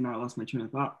going to say? Now I lost my train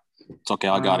of thought. It's okay.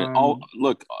 I got it.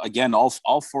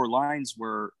 All four lines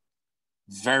were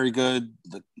very good.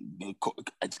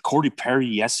 Corey Perry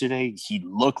yesterday, he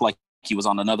looked like he was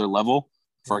on another level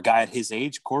for a guy at his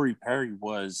age. Corey Perry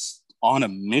was on a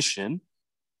mission.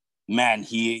 Man,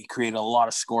 he created a lot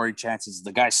of scoring chances.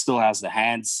 The guy still has the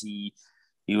hands.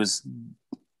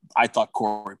 I thought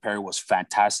Corey Perry was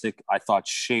fantastic. I thought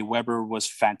Shea Weber was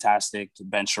fantastic.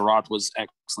 Ben Sherratt was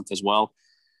excellent as well.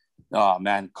 Oh,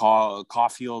 man,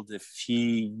 Caulfield, if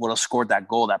he would have scored that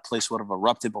goal, that place would have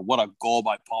erupted. But what a goal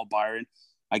by Paul Byron.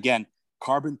 Again,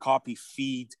 carbon copy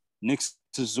feed Nick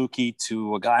Suzuki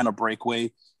to a guy on a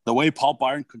breakaway. The way Paul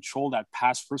Byron controlled that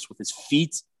pass first with his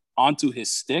feet onto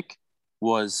his stick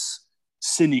was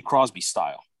Sidney Crosby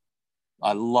style.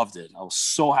 I loved it. I was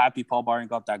so happy Paul Byron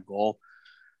got that goal.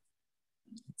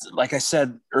 Like I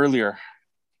said earlier,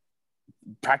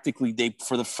 practically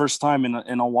for the first time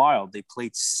in a while, they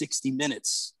played 60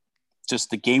 minutes. Just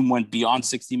the game went beyond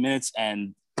 60 minutes,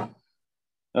 and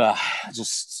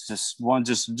just one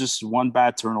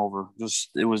bad turnover.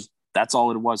 That's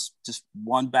all it was. Just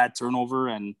one bad turnover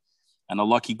and a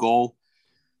lucky goal.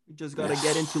 We just got to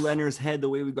get into Leonard's head the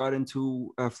way we got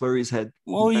into Fleury's head.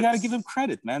 Well, you got to give him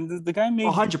credit, man. The guy made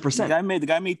 100%. The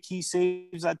guy made key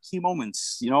saves at key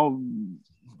moments.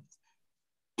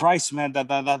 Price, man,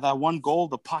 that one goal,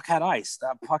 the puck had ice.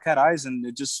 That puck had ice, and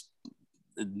it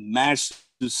managed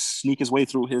to sneak his way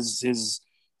through his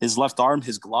left arm,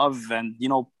 his glove, and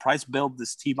Price built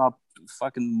this team up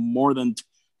fucking more than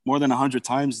 100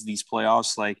 times these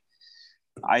playoffs. Like,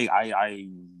 I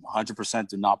 100%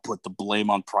 do not put the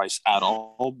blame on Price at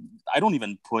all. I don't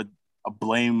even put a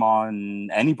blame on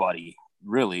anybody,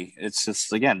 really. It's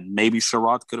just, again, maybe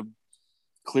Sherratt could have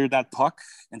cleared that puck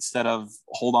instead of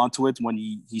hold on to it when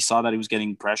he saw that he was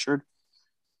getting pressured.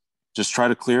 Just try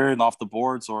to clear it off the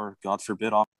boards, or God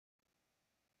forbid off.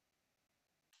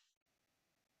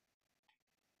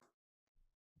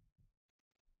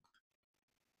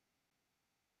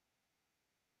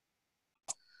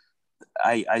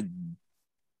 I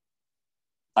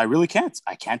really can't.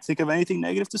 I can't think of anything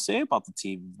negative to say about the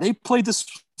team. They play this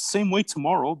same way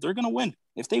tomorrow, they're going to win.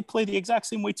 If they play the exact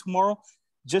same way tomorrow,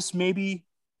 just maybe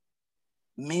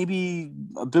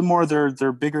a bit more of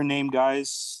their bigger name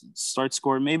guys start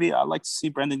scoring. Maybe I'd like to see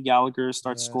Brendan Gallagher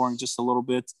start scoring just a little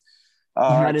bit. He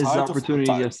had his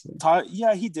opportunity yesterday.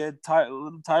 Yeah, he did.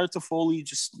 Tyler Toffoli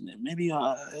just maybe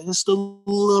just a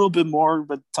little bit more,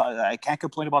 but I can't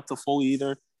complain about Toffoli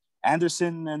either.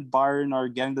 Anderson and Byron are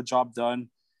getting the job done.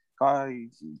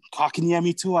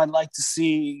 Kotkaniemi too. I'd like to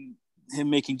see him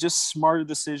making just smarter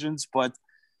decisions, but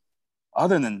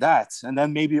other than that, and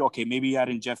then maybe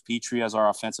adding Jeff Petrie as our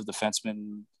offensive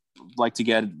defenseman. Like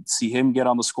to see him get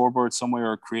on the scoreboard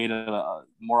somewhere or create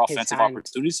more offensive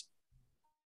opportunities.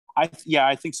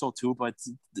 I think so too. But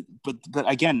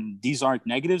again, these aren't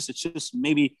negatives. It's just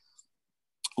maybe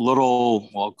little,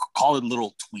 well, call it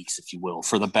little tweaks, if you will,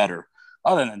 for the better.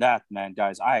 Other than that, man,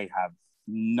 guys, I have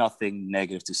nothing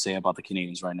negative to say about the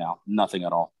Canadiens right now. Nothing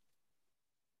at all.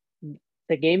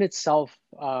 The game itself,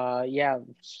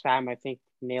 Sam, I think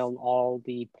nailed all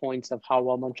the points of how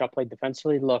well Montreal played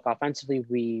defensively. Look, offensively,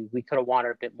 we could have wanted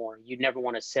a bit more. You'd never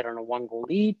want to sit on a 1-goal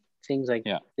lead. Things like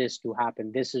this do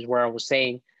happen. This is where I was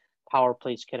saying power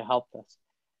plays could have helped us.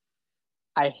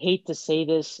 I hate to say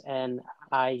this, and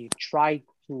I try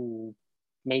to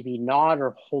maybe nod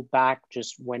or hold back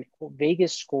just when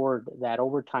Vegas scored that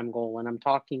overtime goal, and I'm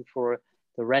talking for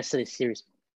the rest of the series.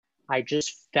 I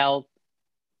just felt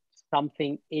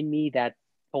something in me that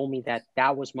told me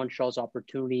that was Montreal's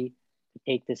opportunity to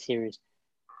take the series.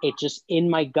 It just, in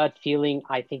my gut feeling,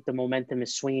 I think the momentum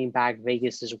is swinging back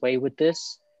Vegas's way with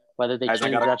this, whether they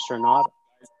change refs or not.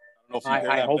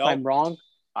 I hope I'm wrong.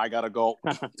 I gotta go.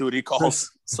 Duty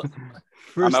calls.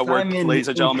 First I'm at work, ladies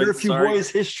and gentlemen. Curfew Boys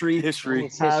history.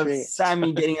 Have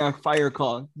Sammy getting a fire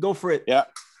call. Go for it. Yeah.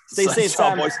 Stay safe,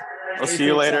 Sam. Boys. I'll see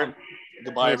you later. Sam.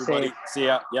 Goodbye, everybody. Safe. See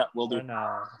ya. Yeah, we'll do.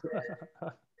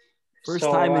 First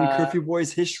time in Curfew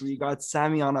Boys history, got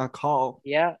Sammy on a call.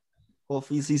 Yeah.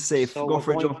 Hopefully he's safe. So go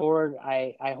for it, Joe. Going forward,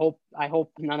 I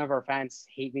hope none of our fans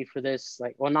hate me for this.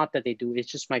 Like, well, not that they do. It's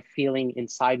just my feeling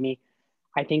inside me.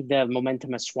 I think the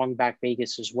momentum has swung back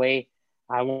Vegas's way.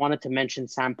 I wanted to mention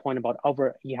Sam's point about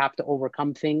you have to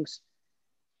overcome things.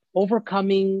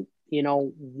 Overcoming,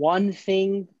 one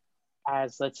thing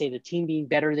as, let's say, the team being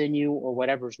better than you or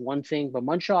whatever is one thing, but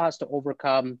Montreal has to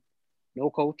overcome no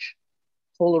coach,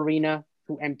 full arena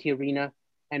to empty arena,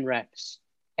 and refs.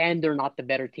 And they're not the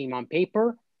better team on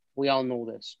paper. We all know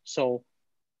this. So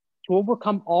to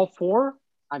overcome all four,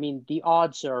 I mean, the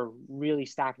odds are really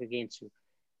stacked against you.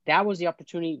 That was the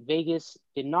opportunity. Vegas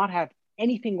did not have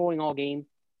anything going all game.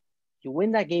 You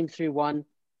win that game 3-1.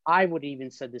 I would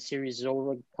even said the series is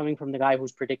over, coming from the guy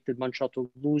who's predicted Montreal to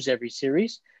lose every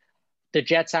series. The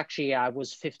Jets, actually, I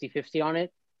was 50-50 on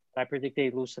it. But I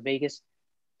predicted they'd lose to Vegas.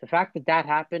 The fact that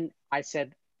happened, I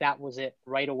said that was it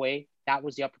right away. That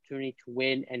was the opportunity to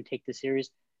win and take the series.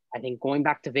 I think going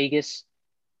back to Vegas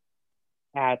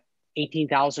at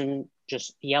 18,000,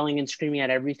 just yelling and screaming at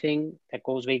everything that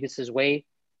goes Vegas's way,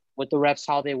 with the refs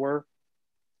how they were,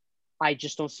 I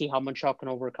just don't see how Montreal can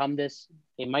overcome this.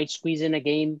 They might squeeze in a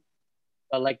game,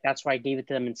 but that's why I gave it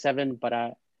to them in 7. But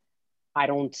I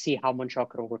don't see how Montreal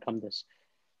could overcome this.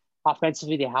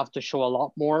 Offensively, they have to show a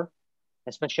lot more,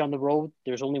 especially on the road.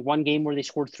 There's only one game where they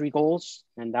scored 3 goals,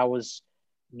 and that was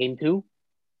game 2.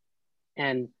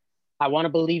 And I want to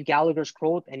believe Gallagher's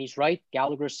quote, and he's right.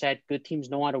 Gallagher said, good teams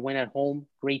know how to win at home.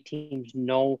 Great teams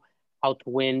know how to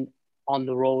win on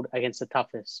the road against the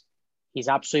toughest. He's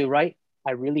absolutely right.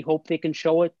 I really hope they can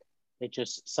show it. It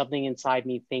just, something inside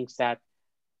me thinks that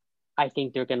I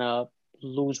think they're going to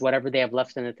lose whatever they have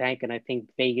left in the tank. And I think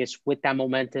Vegas, with that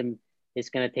momentum, is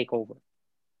going to take over.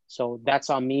 So that's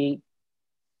on me.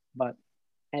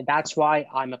 And that's why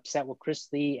I'm upset with Chris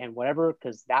Lee and whatever,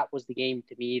 because that was the game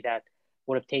to me that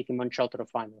would have taken Montreal to the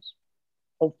finals.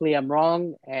 Hopefully I'm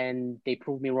wrong, and they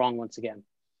proved me wrong once again.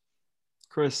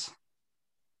 Chris,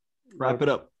 wrap it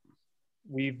up.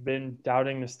 We've been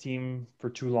doubting this team for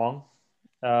too long,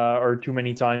 or too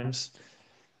many times.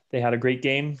 They had a great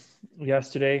game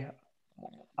yesterday.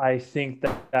 I think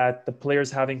that the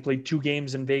players, having played 2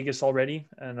 games in Vegas already,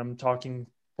 and I'm talking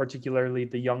particularly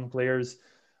the young players,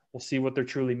 we'll see what they're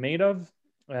truly made of,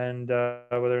 and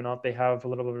whether or not they have a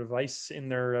little bit of ice in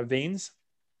their veins.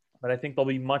 But I think they'll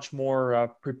be much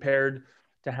more prepared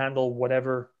to handle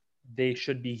whatever they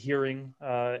should be hearing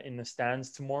in the stands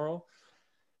tomorrow.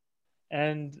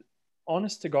 And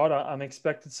honest to God, I'm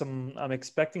expecting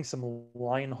some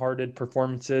lion-hearted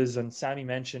performances. And Sammy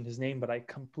mentioned his name, but I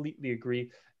completely agree.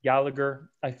 Gallagher,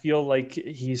 I feel like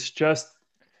he's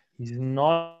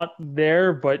not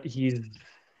there, but he's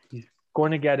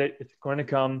going to get it. It's going to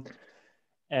come.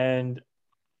 And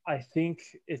I think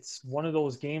it's one of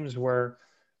those games where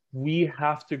we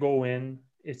have to go in.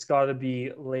 It's got to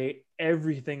be lay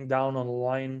everything down on the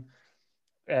line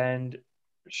and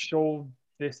show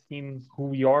this team who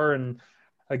we are. And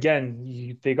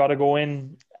again, they got to go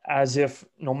in as if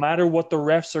no matter what the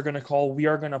refs are going to call, we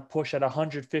are going to push at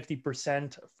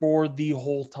 150% for the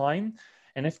whole time.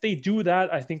 And if they do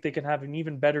that, I think they can have an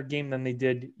even better game than they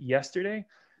did yesterday.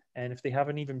 And if they have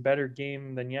an even better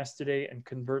game than yesterday and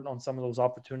convert on some of those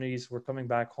opportunities, we're coming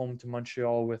back home to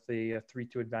Montreal with a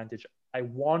 3-2 advantage. I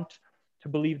want to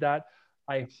believe that.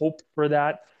 I hope for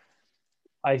that.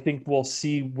 I think we'll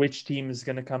see which team is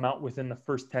going to come out within the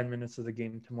first 10 minutes of the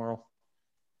game tomorrow.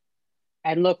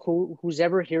 And look, who's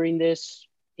ever hearing this,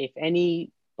 if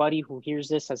anybody who hears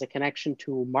this has a connection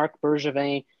to Marc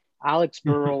Bergevin, Alex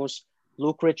Burrows,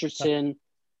 Luke Richardson,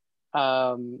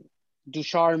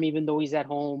 Ducharme, even though he's at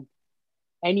home,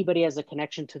 anybody has a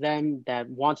connection to them that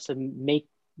wants to make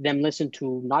them listen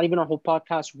to not even our whole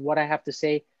podcast, what I have to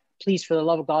say, please, for the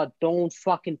love of God, don't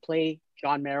fucking play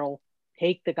Jon Merrill.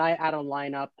 Take the guy out of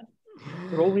lineup.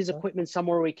 Throw his equipment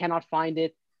somewhere we cannot find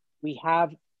it. We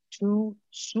have 2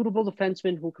 suitable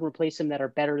defensemen who can replace him that are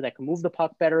better, that can move the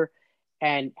puck better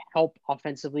and help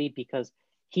offensively, because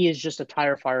he is just a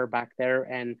tire fire back there,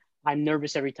 and I'm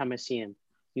nervous every time I see him.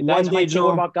 You guys might say,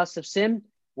 what about Gustafsson?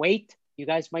 Wait, you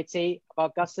guys might say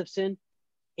about Gustafsson,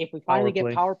 if we finally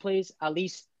get power plays, at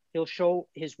least he'll show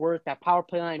his worth. That power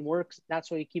play line works. That's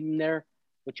why you keep him there.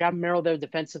 With Chad Merrill there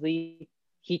defensively,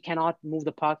 he cannot move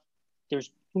the puck. There's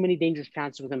too many dangerous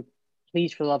chances with him.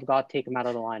 Please, for the love of God, take him out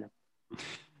of the lineup.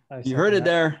 You heard it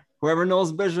there. Whoever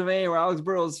knows Bergevin or Alex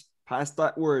Burrows, pass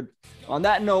that word. On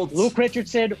that note, Luke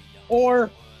Richardson or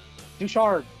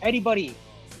Ducharme, anybody.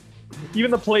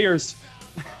 Even the players.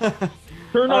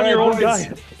 Turn on your own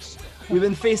guy. We've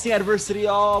been facing adversity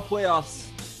all playoffs.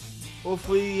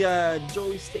 Hopefully,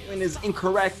 Joey's statement is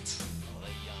incorrect.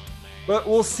 But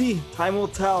we'll see. Time will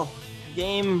tell.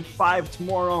 Game 5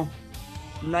 tomorrow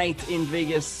night in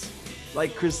Vegas.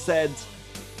 Like Chris said,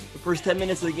 the first 10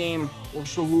 minutes of the game will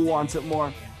show who wants it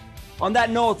more. On that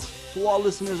note, to all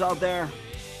listeners out there,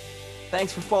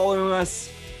 thanks for following us.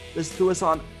 Listen to us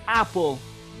on Apple,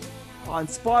 on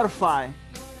Spotify,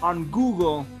 on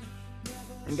Google.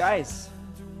 And guys,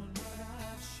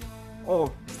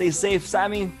 stay safe.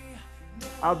 Sammy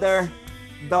out there,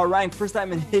 bell rang, first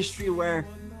time in history where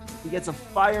he gets a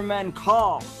fireman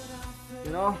call.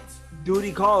 You know,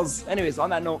 duty calls. Anyways, on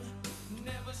that note,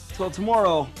 till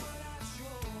tomorrow,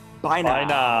 bye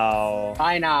now.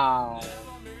 Bye now.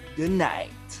 Good night.